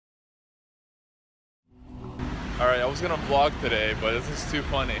Alright, I was gonna vlog today, but this is too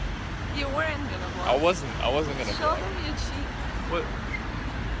funny. You weren't gonna vlog. I wasn't gonna Show vlog. them your cheek. What?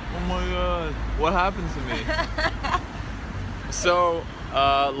 Oh my god. What happened to me? So,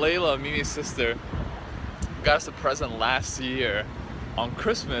 Layla, Mimi's sister, got us a present last year on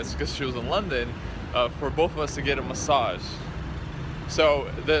Christmas because she was in London for both of us to get a massage. So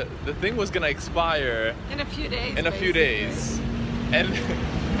the thing was gonna expire In a few days. in a few days, and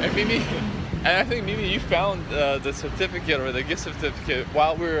Mimi, and I think Mimi, you found the certificate or the gift certificate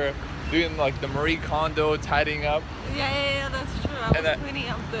while we were doing like the Marie Kondo tidying up. Yeah, that's true. I was cleaning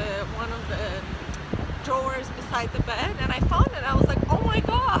up one of the drawers beside the bed, and I found it. I was like, oh my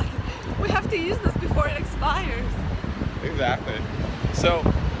god, we have to use this before it expires. Exactly. So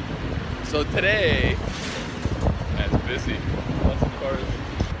today, man, it's busy. Lots of cars.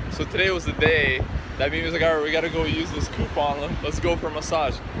 So today was the day that Mimi was like, alright, we gotta go use this coupon. Let's go for a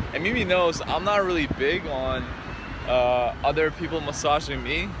massage. And Mimi knows I'm not really big on other people massaging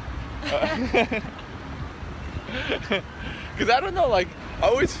me. Because I don't know, like, I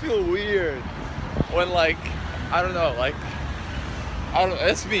always feel weird when, like, I don't know, like,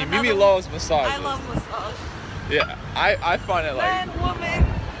 that's me. Mimi loves massages. I love massage. Yeah, I find it like... Man, woman,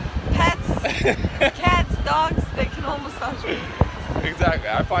 pets, cats, dogs, they can all massage me. Exactly,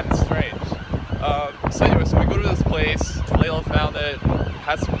 I find it strange. So anyway, so we go to this place, Layla found it,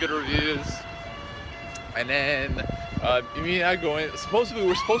 had some good reviews, and then me and I go in. Supposedly,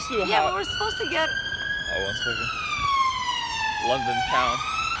 we're supposed to have... Yeah, but we're supposed to get... Oh, 1 second. London town.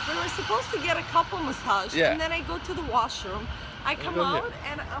 We were supposed to get a couple massage, Yeah. and then I go to the washroom. I come go here. out,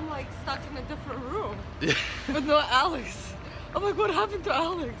 and I'm like stuck in a different room Yeah. with no Alex. I'm like, what happened to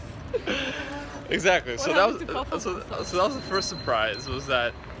Alex? Exactly. So What that happened to couples was massage? so that was the first surprise. Was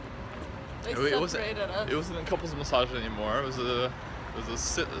that They it wasn't separated us. it wasn't a couples massage anymore. It was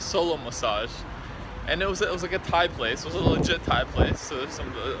a solo massage, and it was like a Thai place. It was a legit Thai place. So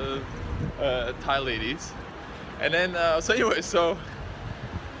some Thai ladies, and then so anyway, so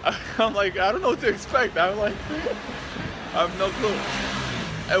I'm like, I don't know what to expect. I'm like, I have no clue.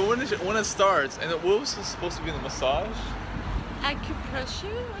 And when it starts, and what was supposed to be in the massage?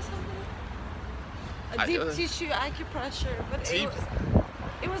 Acupressure or something? A deep tissue acupressure, but Deep-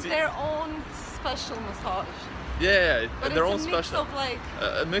 it was their own special massage. Yeah, But their it's own a mix special. of like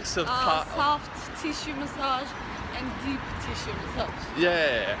A mix of soft tissue massage and deep tissue massage.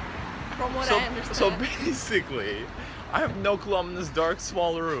 yeah. From what So, I understand. so basically, I have no clue. I'm in this dark,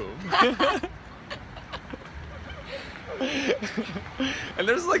 small room, and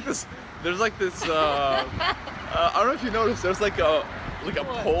there's like this. I don't know if you noticed. There's like a What?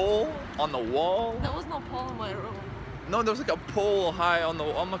 pole on the wall. There was no pole in my room. No, there was like a pole high on the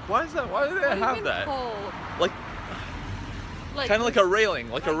wall. I'm like, why is that? Why do they What do you have mean that? pole? Like kind of like a railing,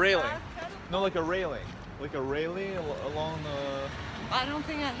 like a railing. that kind of- No, like a railing along the. I don't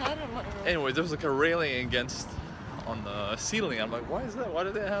think I had it in my room. Anyway, there's like a railing on the ceiling. I'm like, why is that? Why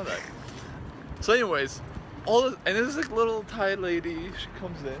do they have that? So anyways, and there's like little Thai lady. She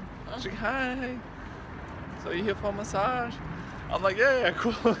comes in. She's like, hi. So you here for a massage? I'm like, yeah,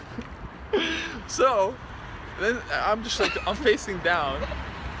 cool. So then I'm just like, I'm facing down,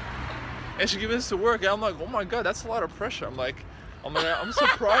 and she begins to work, and I'm like, oh my god, that's a lot of pressure. I'm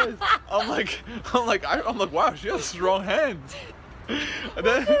surprised. I'm like, wow, she has strong hands. And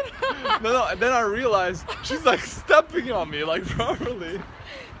then, and then I realized she's like stepping on me, like properly,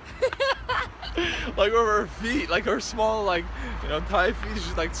 like over her feet, like her small, like, you know, Thai feet.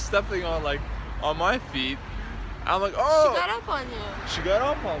 She's like stepping on my feet. I'm like, oh. She got up on you. She got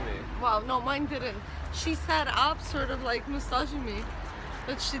up on me. Wow, no, mine didn't. She sat up, sort of like massaging me,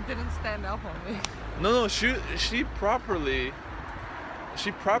 but she didn't stand up on me. No, she properly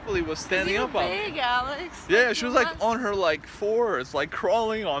was standing up on me. Big, Alex. Yeah, she was like relax. on her like fours, like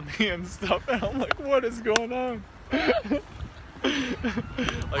crawling on me and stuff, and I'm like, what is going on?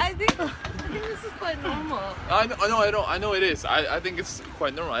 I think this is quite normal. I know it is. I think it's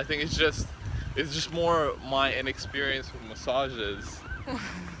quite normal. I think it's just more my inexperience with massages,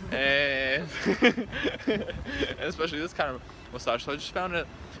 and especially this kind of massage. So I just found it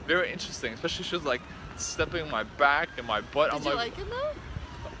very interesting. Especially she was like stepping on my back and my butt. Did you like it though?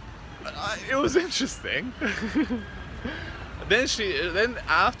 It was interesting. Then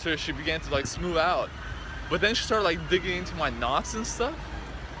after she began to like smooth out, but then she started like digging into my knots and stuff.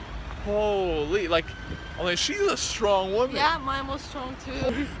 Holy, like, I mean, she's a strong woman. Yeah, mine was strong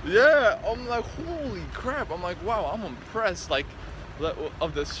too. Yeah, I'm like, holy crap. I'm like, wow, I'm impressed, like,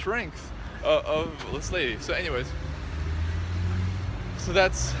 of the strength of this lady. So anyways, so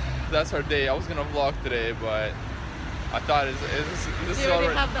that's our day. I was gonna vlog today, but I thought this is You already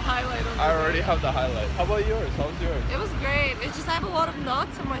already. have the highlight on the I already day. have the highlight. How about yours? How was yours? It was great. It's just I have a lot of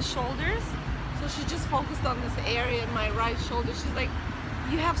knots on my shoulders. So she just focused on this area in my right shoulder. She's like,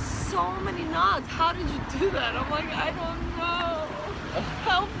 you have so many knots. How did you do that? I'm like, I don't know.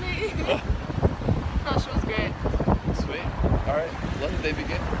 Help me. No, she was great. Sweet. All right, let the day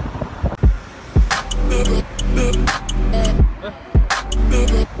begin.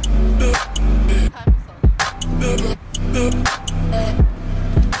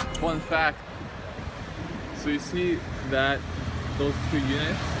 Fun fact. So you see those two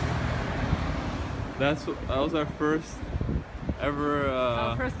units? That was our first ever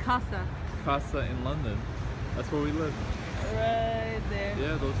Our first casa. casa in London. That's where we live. Right there.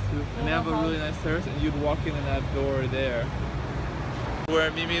 Yeah, those two. And they have a really nice terrace, and you'd walk in that door there.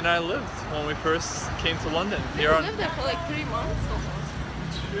 Where Mimi and I lived when we first came to London. We lived there for like 3 months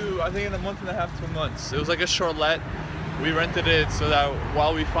almost. I think in a month and a half, 2 months. It was like a short let. We rented it so that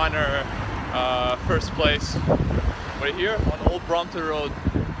while we find our first place, right here on Old Brompton Road,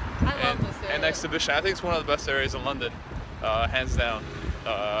 I love this area. and Exhibition. I think it's one of the best areas in London, hands down,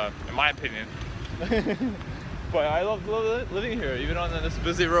 in my opinion. But I love living here, even on this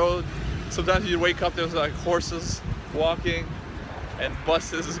busy road. Sometimes you'd wake up, there's like horses walking and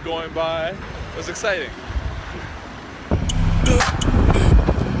buses going by. It was exciting.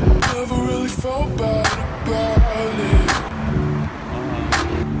 Never really felt bad about it.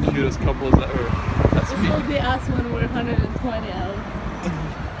 Cutest couples ever. That's This me. will be us when we're 120 out.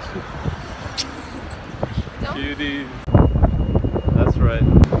 Cutie. That's right.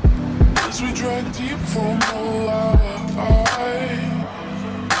 As we drank deep from the lullaby,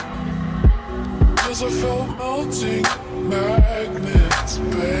 as I felt melting magnets,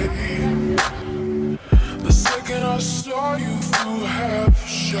 babe. The second I saw you through half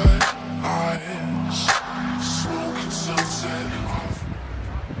shut eyes, smoking sunset off.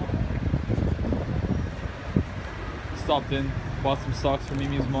 Stopped in, bought some socks for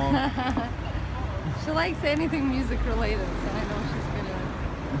Mimi's mom. She likes anything music related, so I know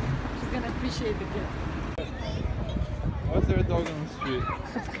she's gonna appreciate the gift. Why is there a dog on the street?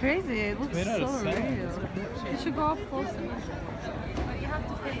 It's crazy. It looks Made out of so sand. real. You should go up closer. But you have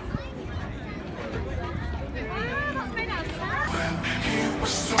to pay. He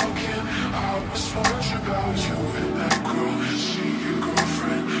was talking, I was wondering about you and that girl. She your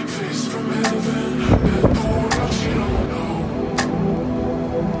girlfriend, face from heaven, and the world she don't know.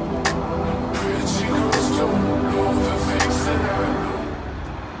 Pretty girls don't know the things that I know.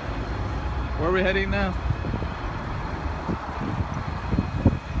 Where are we heading now?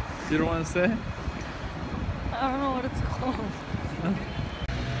 You don't want to say? I don't know what it's called.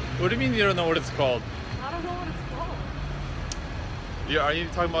 What do you mean you don't know what it's called? I don't know what it's called. Are you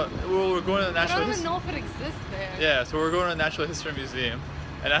talking about? Well, we're going to the I Natural don't even History. know if it exists there. Yeah, so we're going to the Natural History Museum,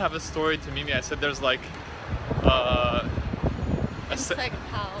 and I have a story to Mimi. I said there's like a Insect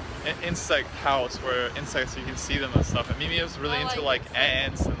house. an insect house where insects you can see them and stuff. And Mimi was really I into like like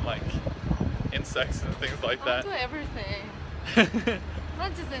ants and like insects and things like I'm that. into everything.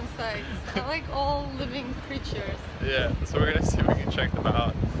 Not just insects. I like all living creatures. Yeah, so we're gonna see if we can check them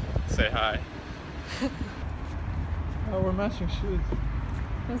out. Say hi. Oh, we're matching shoes.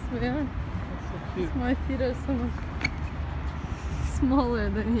 Yes, we are. That's so cute. My feet are so much smaller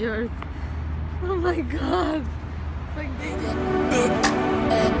than yours. Oh my god. It's like baby.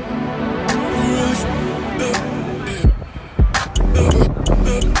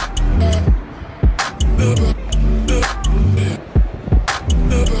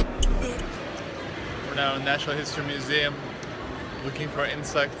 We're now in the Natural History Museum looking for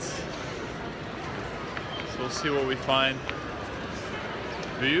insects. So we'll see what we find.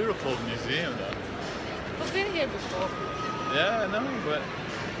 Beautiful museum though. I've been here before. Yeah, I know, but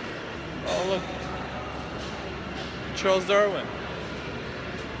oh look, Charles Darwin.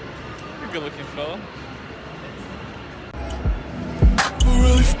 You're a good-looking fella.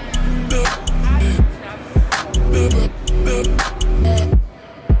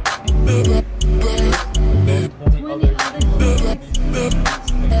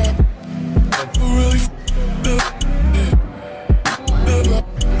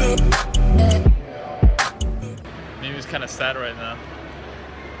 Mimi's kind of sad right now.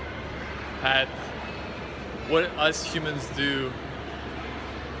 At what us humans do,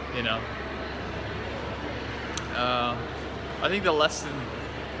 you know. I think the lesson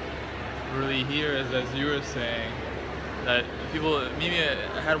really here is, as you were saying, that Mimi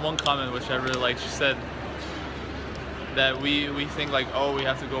had one comment which I really liked. She said that we think like, oh, we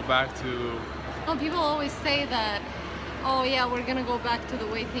have to go back to. Well, people always say that oh yeah, we're gonna go back to the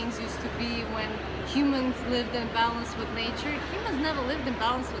way things used to be when humans lived in balance with nature. Humans never lived in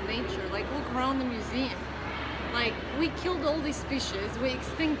balance with nature. Like, look around the museum. Like, we killed all these species. We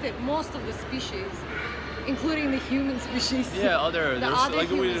extincted most of the species, including the human species. Yeah, other like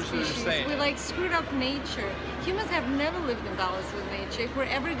we were species. just saying. We like screwed up nature. Humans have never lived in balance with nature. If we're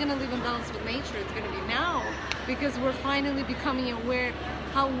ever gonna live in balance with nature, it's gonna be now, because we're finally becoming aware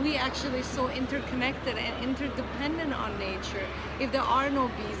how we actually so interconnected and interdependent on nature. If there are no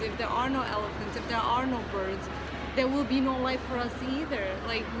bees, if there are no elephants, if there are no birds, there will be no life for us either.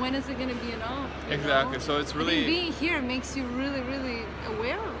 Like, when is it gonna be enough? Exactly. Know? So it's I really think being here makes you really, really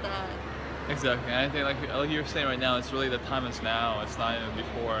aware of that. exactly. And I think like you're saying right now, it's really the time is now. It's not even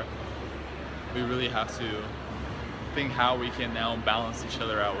before. We really have to think how we can now balance each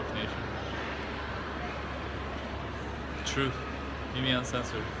other out with nature. Truth. Mimi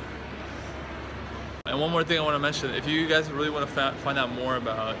Uncensored. And one more thing I want to mention, if you guys really want to find out more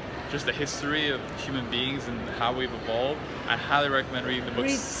about just the history of human beings and how we've evolved, I highly recommend reading the book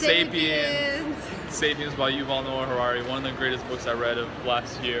Sapiens. Sapiens by Yuval Noah Harari, one of the greatest books I read of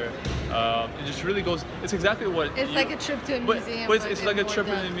last year. It just really goes, it's exactly what it's like a trip to a museum. But it's like a trip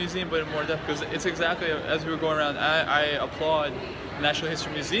in a museum, but in more depth, because it's exactly, as we were going around, I applaud Natural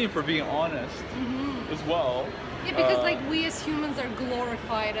History Museum for being honest as well. Yeah, because like we as humans are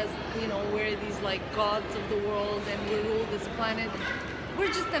glorified as, you know, we're these like gods of the world and we rule this planet. We're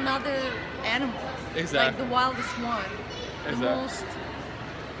just another animal. Exactly. Like the wildest one. Exactly. The most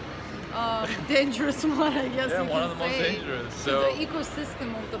dangerous one, I guess. Yeah, you one can of the most say, dangerous. to So the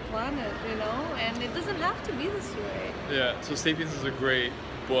ecosystem of the planet, you know, and it doesn't have to be this way. yeah, so Sapiens is a great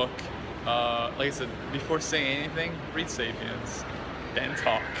book. Like I said, before saying anything, read Sapiens, then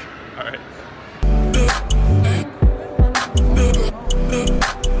talk. All right.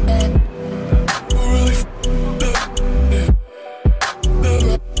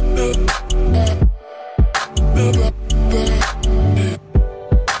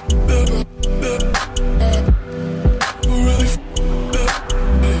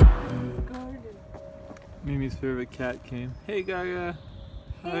 Mimi's favorite cat came. Hey Gaga,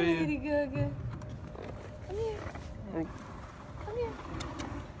 how are Hey, you? Lady Gaga. Come here. Oh. Come here.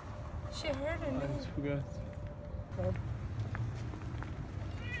 She heard her I name. just forgot.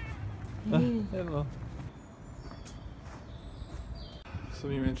 Mm. Hello. So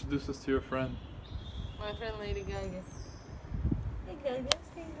Mimi, introduce us to your friend. My friend Lady Gaga. Hey Gaga,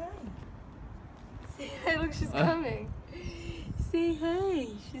 say hi. Say hi, look, she's coming. Say hi.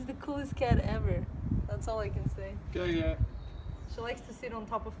 She's the coolest cat ever. That's all I can say. Gaga. She likes to sit on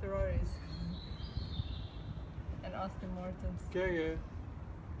top of Ferraris. And Aston Martins. Gaga.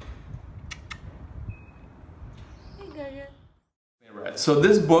 Hey Gaga. So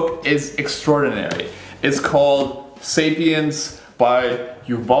this book is extraordinary. It's called Sapiens by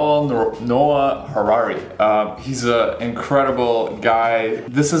Yuval Noah Harari. He's an incredible guy.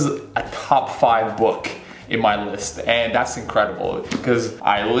 This is a top 5 book in my list, and that's incredible because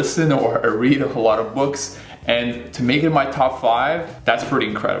I listen or I read a lot of books, and to make it my top 5, that's pretty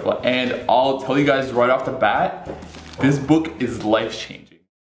incredible. And I'll tell you guys right off the bat, this book is life-changing.